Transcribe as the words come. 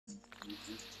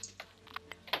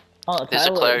Oh, This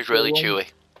Tyler, Eclair is really chewy.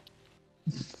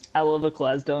 I love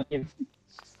Eclairs, don't you?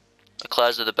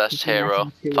 Eclairs are the best It's nice hero.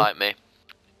 and chewy. Fight me.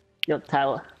 Yo,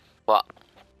 Tyler. What?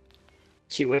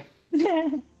 Chewy.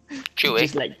 Chewy?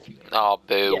 Just like. Oh,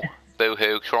 boo. Yeah. Boo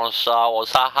hoo. Tron Star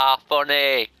Wars. Haha,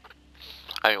 funny.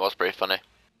 I mean, it was pretty funny.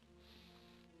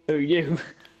 Who you?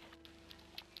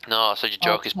 No, so your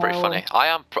joke is pretty funny. I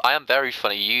am very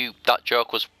funny. That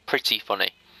joke was pretty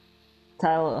funny.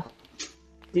 Tyler,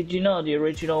 did you know the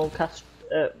original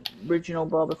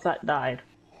Boba Fett died?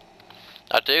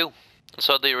 I do.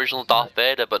 So the original Darth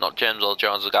Vader, but not James Earl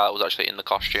Jones, the guy that was actually in the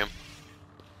costume.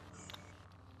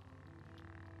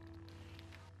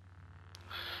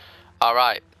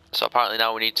 Alright, so apparently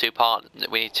now we need two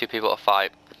people to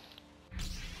fight.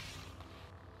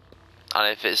 And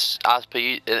if it's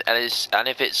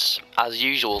as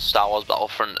usual Star Wars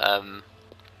Battlefront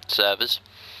servers,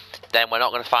 then we're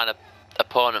not going to find an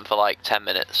opponent for like 10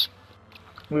 minutes.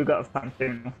 We've got a fan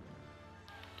soon.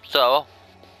 So,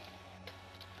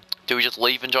 do we just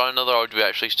leave and join another, or do we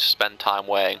actually just spend time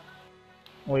waiting?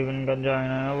 We even got to join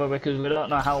another because we don't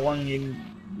know how long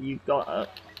you got it.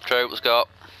 True, let's go.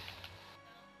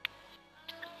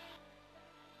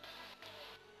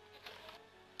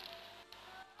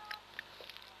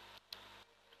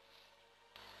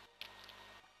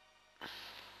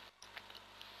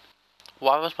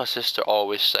 Why must my sister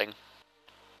always sing?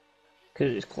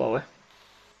 Because it's Chloe.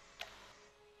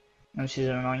 And she's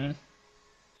annoying.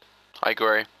 I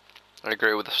agree. I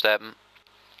agree with the statement.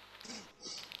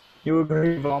 You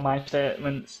agree with all my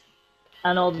statements.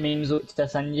 And all the memes which I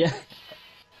send you.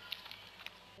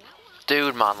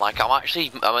 Dude, man, like,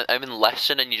 I'm in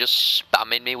lesson and you're just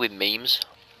spamming me with memes.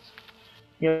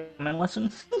 Yeah, man,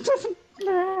 listen.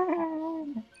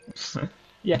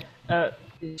 Yeah,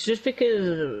 it's just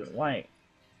because, like,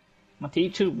 my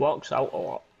teacher walks out a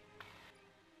lot.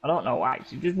 I don't know why,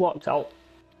 she just walks out.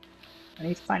 I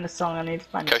need to find a song,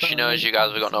 Because she knows you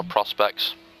guys have got no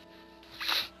prospects.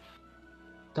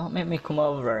 Don't make me come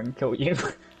over and kill you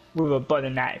with a butter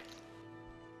knife.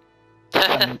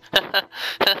 Yeah,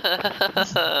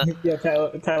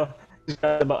 tell, just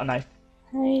grab the butter knife.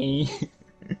 Hey,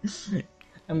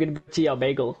 I'm gonna go to your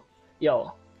bagel.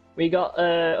 Yo, we got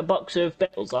a box of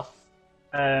bagels off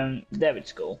David's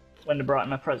school when they brought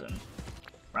him a present,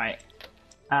 right?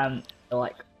 And they're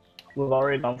like, we've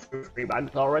already gone through 3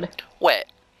 bags already. Wait,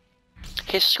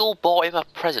 his school bought him a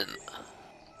present?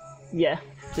 Yeah,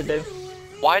 they do.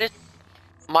 Why did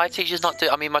my teachers not do?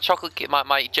 I mean, my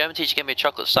German teacher gave me a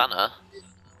chocolate Santa.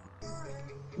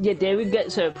 Yeah, David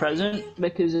gets a present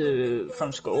because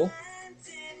from school.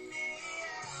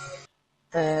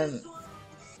 And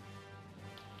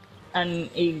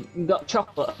he got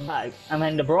chocolate bag, and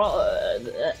then they brought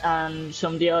and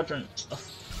some deodorant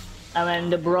stuff, and then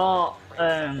they brought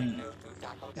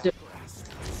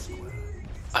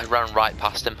I ran right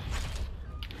past him.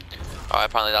 Alright,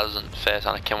 apparently that doesn't face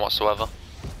Anakin whatsoever.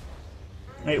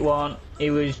 It won't. He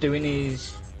was doing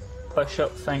his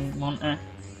push-up thing, wasn't he?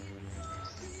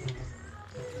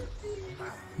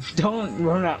 Don't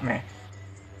run at me.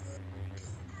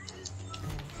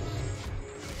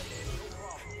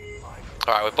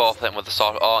 Alright, we're both hitting with the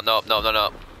sword. Oh, no, no, no,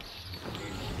 no.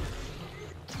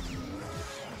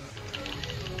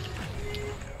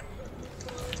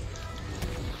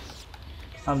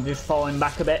 I'm just falling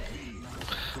back a bit.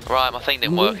 Right, my thing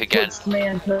didn't work He again. touched me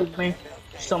and killed me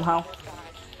somehow.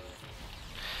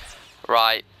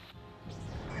 Right.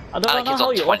 I don't know Anakin's how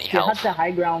on you 20 lost. You had health. the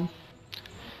high ground.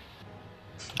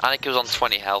 Anakin was on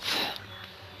 20 health.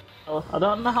 Oh, I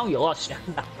don't know how you lost. You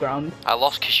had the high ground. I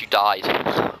lost because you died.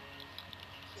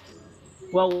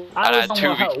 Well, I was on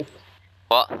low health.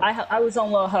 What? I was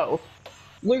on low health.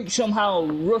 Luke somehow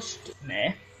rushed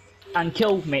me and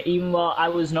killed me, even though I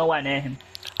was nowhere near him.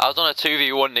 I was on a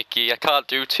 2v1, Nikki. I can't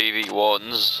do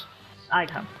 2v1s. I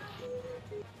can.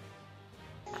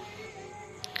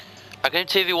 I can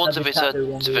do 2v1s if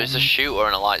it's a shooter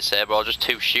and a lightsaber, or just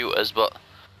 2 shooters, but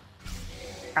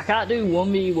I can't do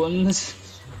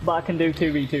 1v1s, but I can do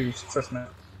 2v2s, trust me.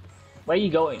 Where are you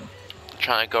going? I'm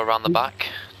trying to go around the back.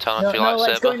 Turn off No, your no, lightsaber.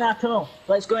 let's go in our tunnel.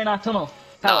 Let's go in our tunnel.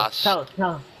 Tunnel,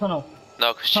 tunnel.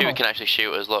 No, because shooting can actually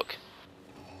shoot us, look.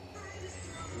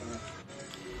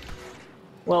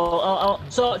 Well, I'll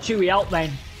sort Chewie out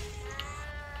then.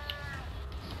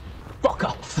 Fuck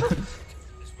off.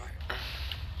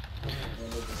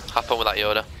 Have fun with that,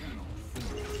 Yoda.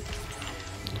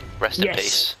 Rest in Yes.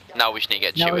 peace. Now we just need to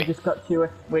get Now we Chewie. just got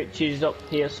Chewie, which is up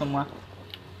here somewhere.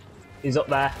 He's up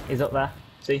there. He's up there.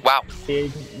 See? Wow.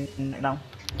 See? No.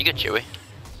 You get Chewie.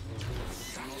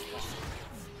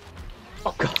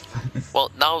 Fuck off.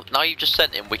 Well, now you've just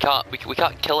sent him. We can't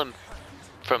kill him.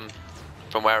 from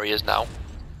where he is now.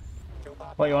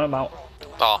 What are you on about?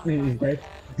 Oh, He's dead.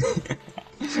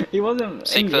 He wasn't.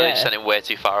 secretly sent him way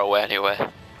too far away anyway.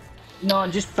 No, I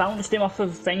just bounced him off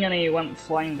of the thing and he went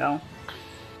flying down.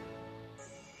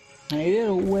 I get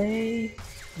away,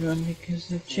 run because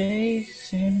they're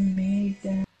chasing me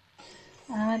down.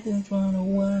 I just wanna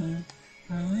run,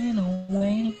 I ran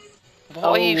away. What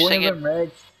are you singing?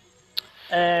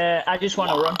 I just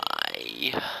wanna run.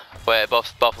 Wait,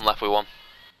 both of them left with one.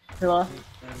 Hello?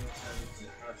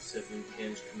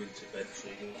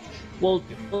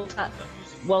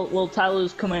 Well,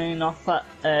 Tyler's coming off at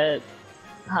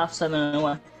 7:30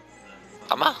 anyway.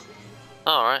 Am I?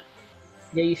 Alright.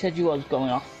 Yeah, you said you was going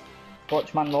off.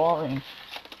 Watch Mandalorian.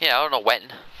 Yeah, I don't know when.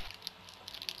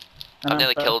 I've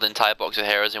nearly killed an entire box of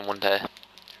heroes in one day.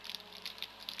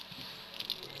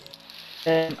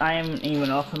 I haven't even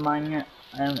opened mine yet.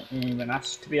 I haven't even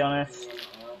asked, to be honest.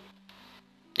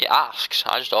 You asked,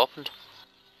 I just opened.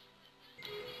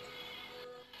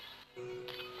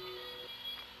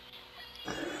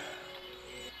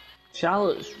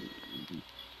 Charlotte's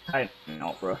tired me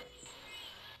out, bro.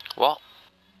 What?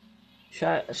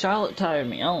 Charlotte tired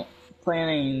me out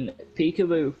playing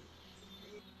peekaboo.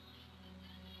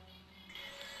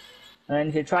 And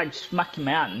then she tried smacking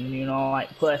my hand, you know, like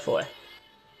playfully.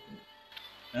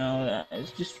 You know,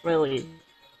 it's just really,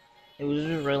 it was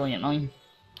just really annoying.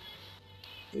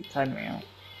 It tired me out.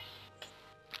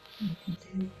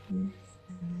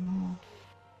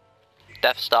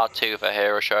 Death Star 2 for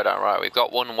Hero Showdown, right? We've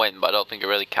got one win, but I don't think it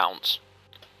really counts.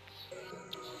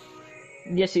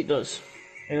 Yes, it does.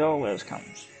 It always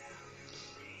counts.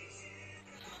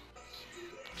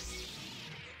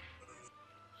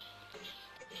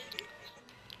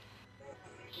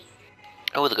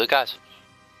 Oh, the good guys.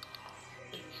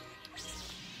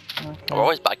 Okay. We're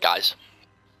always bad guys.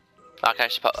 I can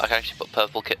actually put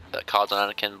purple cards on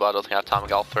Anakin, but I don't think I have time to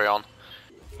get all three on.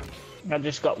 I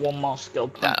just got one more skill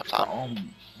point. Yeah, I have time.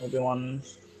 On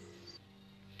Obi-Wan's.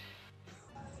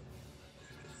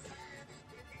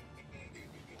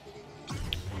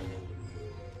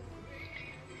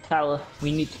 Tyler,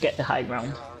 we need to get the high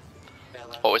ground.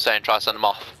 What we're saying, try to send them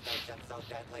off.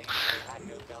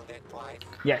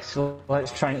 Yes, so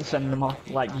let's try and send them off,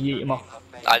 like yeet them off.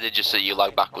 I did just see you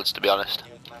lag backwards, to be honest.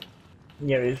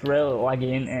 Yeah, it's really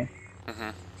laggy, isn't it?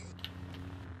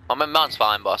 I mean, mine's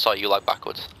fine, but I saw you lag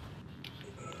backwards.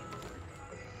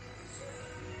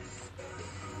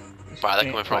 Right,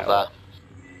 they're coming from there.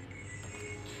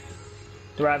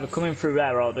 They're either coming through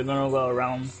there or they're gonna go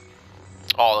around.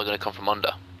 Oh, they're gonna come from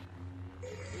under.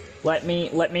 Let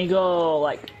me go,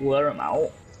 like, lure them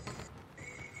out.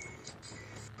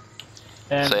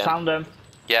 Found them.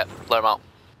 Yeah, lure them out.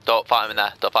 Don't fight them in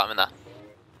there. Don't fight them in there.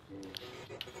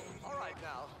 Alright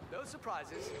now, no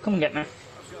surprises. Come and get me.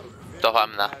 Don't fight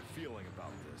them in there.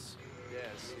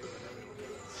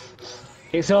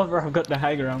 It's over, I've got the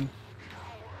high ground.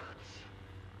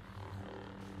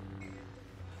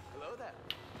 Hello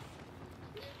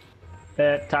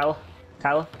there. Tyler,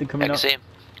 they're coming I can up. see him.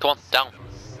 Come on, down.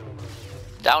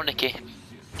 Down, Nicky.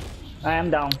 I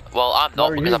am down. Well, I'm not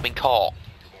Where are because you? I've been caught.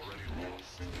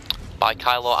 By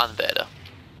Kylo and Vader.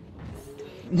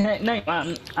 No,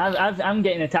 man. I'm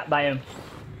getting attacked by him.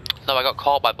 No, I got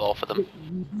caught by both of them.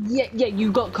 Yeah,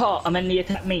 you got caught and then they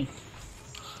attacked me.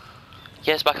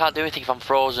 Yes, but I can't do anything if I'm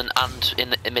frozen and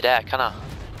in mid-air, can I?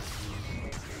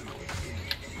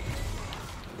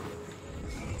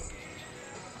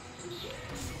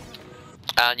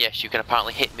 And yes, you can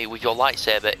apparently hit me with your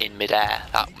lightsaber in mid-air.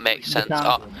 That makes sense.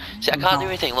 Oh, see, I can't do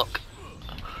anything, look.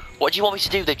 What do you want me to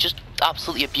do? They've just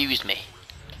absolutely abused me.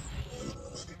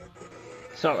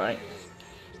 It's alright.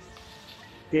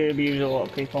 They abuse a lot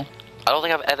of people. I don't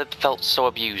think I've ever felt so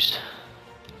abused.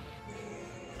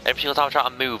 Every single time I try to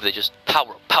move, they just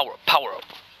power up, power up, power up.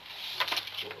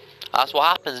 That's what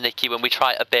happens, Nicky, when we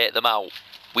try to bait them out.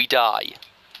 We die.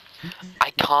 I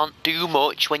can't do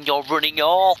much when you're running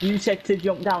off. You said to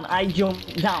jump down, I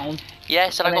jumped down.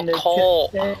 Yes, and I got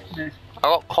caught. I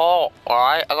got caught,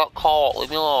 alright? I got caught, leave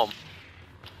me alone.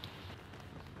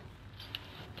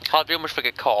 Can't do much if I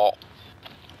get caught.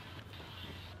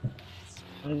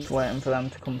 I'm just waiting for them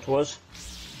to come to us.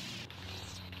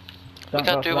 We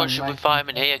can't do much if we fight him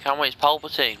in here, can we? It's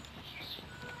Palpatine.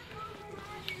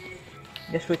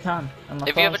 Yes, we can. Have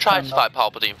you ever tried to fight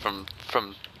Palpatine from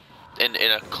in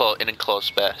enclosed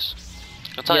space?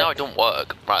 I'll tell you how it don't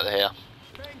work. Right here.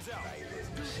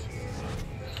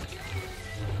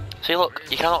 See, look,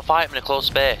 you cannot fight him in a closed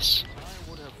space.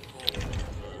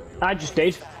 I just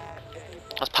did.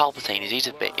 That's Palpatine. He's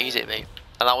easy to beat.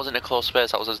 And that wasn't a closed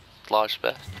space. That was a large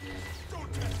space.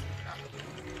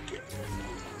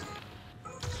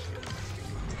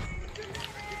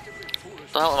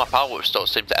 None of my power whips don't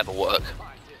seem to ever work.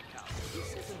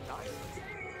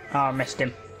 Oh, I missed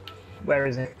him. Where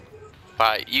is he?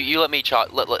 Right, you let me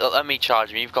charge. Let me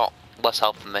charge him. You've got less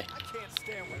health than me. I can't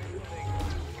stand when people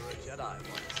think you're a Jedi.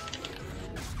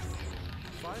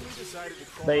 Finally decided to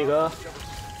call There you go.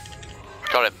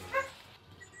 Got him.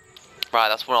 Right,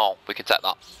 that's 1 all. We can take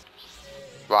that.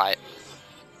 Right.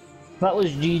 That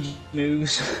was GG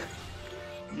moves.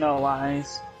 No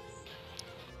lies.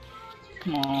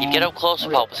 Come on. You get up close to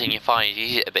Hurry up. Palpatine, you're fine. He's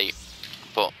easy to beat.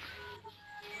 But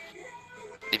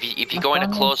if you My go in a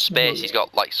phone closed wants to space, do he's it.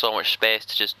 got like so much space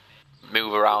to just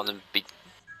move around and be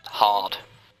hard.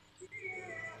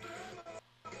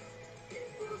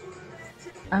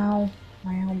 Ow.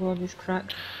 My elbow just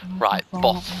cracked. Right,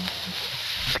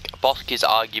 Bosk is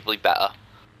arguably better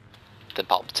than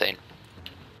Palpatine.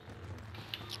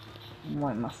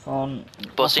 Like my phone.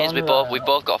 But My since we phone's,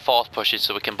 both got force pushes,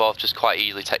 so we can both just quite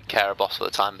easily take care of Bosk for the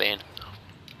time being.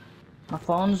 My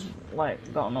phone's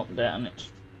like got an update and it's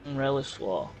really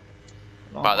slow.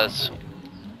 Right, there's.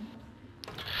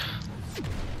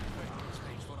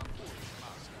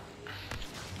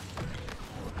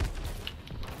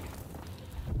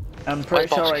 I'm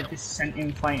pretty Where's sure Bosk? I just sent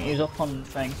him flying. He's up on the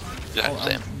thing. Yeah, Oh,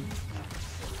 same.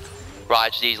 Right, I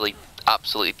just easily,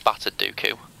 absolutely battered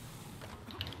Dooku.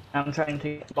 I'm trying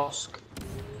to get Bosk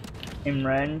in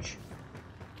range.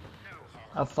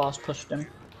 I've force pushed him.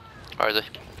 Where is he?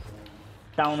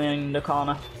 Down in the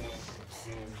corner.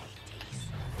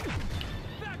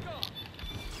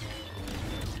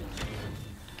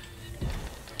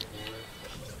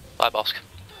 Bye, Bosk.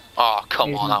 Oh,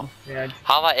 come He's on not now. off the edge.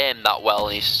 Have I aimed that well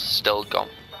and he's still gone?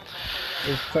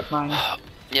 He's quick mine.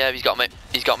 Yeah, he's got me.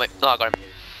 He's got me. No, I got him.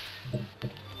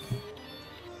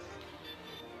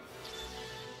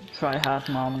 Try hard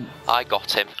moment. I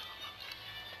got him.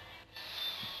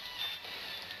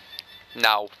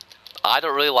 Now, I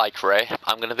don't really like Rey,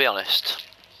 I'm going to be honest.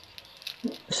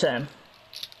 Same.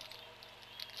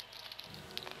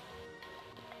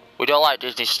 We don't like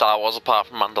Disney Star Wars apart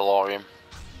from Mandalorian.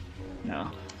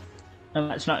 No.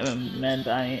 And it's not even made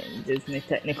by Disney.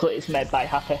 Technically, it's made by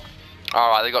Happy.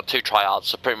 Alright, they got 2 triads,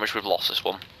 so pretty much we've lost this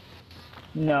one.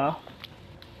 No.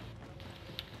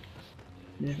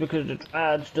 Just because the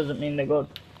triads doesn't mean they're good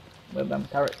with them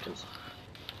characters.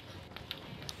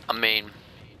 I mean,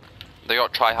 they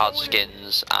got tryhard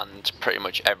skins and pretty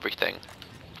much everything.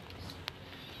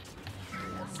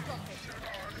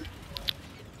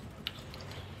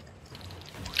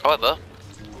 However,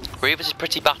 Grievous is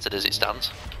pretty battered as it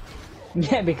stands.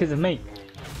 Yeah, because of me.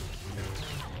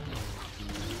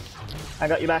 I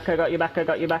got you back, I got you back, I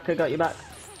got you back, I got you back.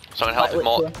 So I'm gonna help him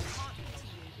more. Literally.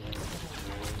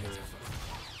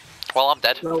 Well, I'm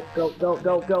dead. Go, go, go,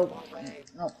 go, go.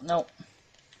 No, no.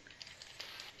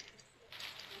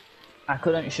 I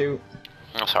couldn't shoot.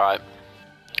 That's alright.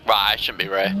 Right, I shouldn't be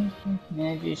Rey.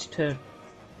 Yeah, just to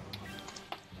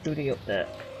do the update.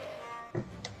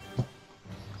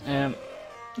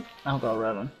 I'll go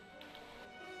Revan.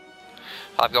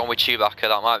 I've gone with Chewbacca,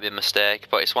 that might be a mistake,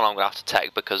 but it's one I'm going to have to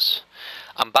take because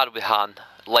I'm bad with Han.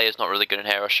 Leia's not really good in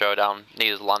Hero Showdown,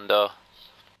 neither's Lando.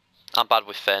 I'm bad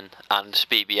with Finn, and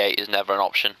BB-8 is never an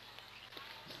option.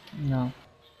 No.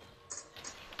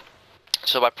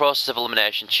 So by process of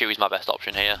elimination, Chew is my best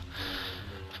option here.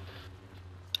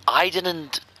 Aiden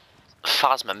and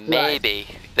Phasma, maybe.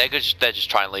 Right. They're just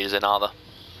trying to lead us in, are they?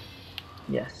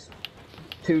 Yes.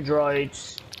 2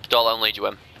 droids. Don't let them lead you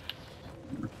in.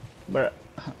 But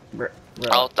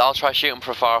I'll try shooting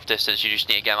from a far off distance, you just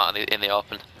need to get them out in the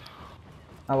open.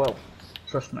 I will.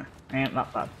 Trust me. I ain't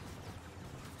that bad.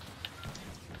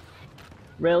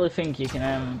 Really think you can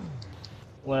aim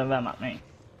one of them at me.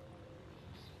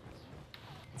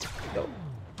 Go.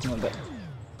 Come on, bit.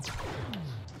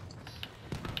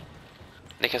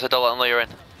 Nick, I said don't let them lure you in.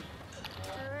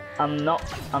 I'm not.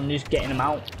 I'm just getting them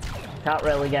out. Can't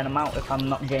really get them out if I'm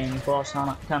not getting close,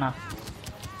 can I?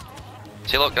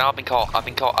 See, look, now I've been caught. I've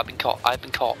been caught.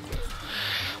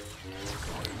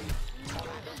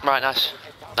 Right, nice.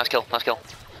 Nice kill.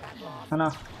 I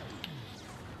know.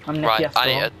 I'm Nicky Right, after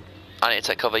all. I need to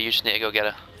take cover. You just need to go get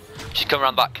her. She's coming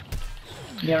around back.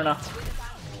 Near enough.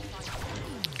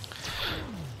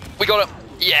 We got her.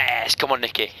 Yes, come on,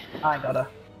 Nicky. I got her.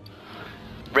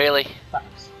 Really?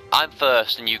 Thanks. I'm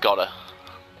first and you got her.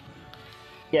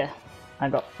 Yeah, I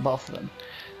got both of them.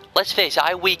 Let's face it,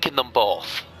 I weakened them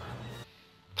both.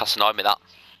 That's annoyed me, that.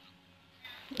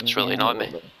 It's really annoyed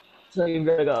me. So you've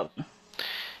got to go up.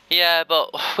 Yeah, but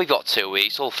we got 2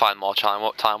 weeks. We'll find more time,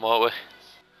 won't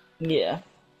we? Yeah.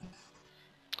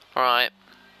 Alright.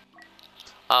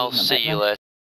 I'll see you later.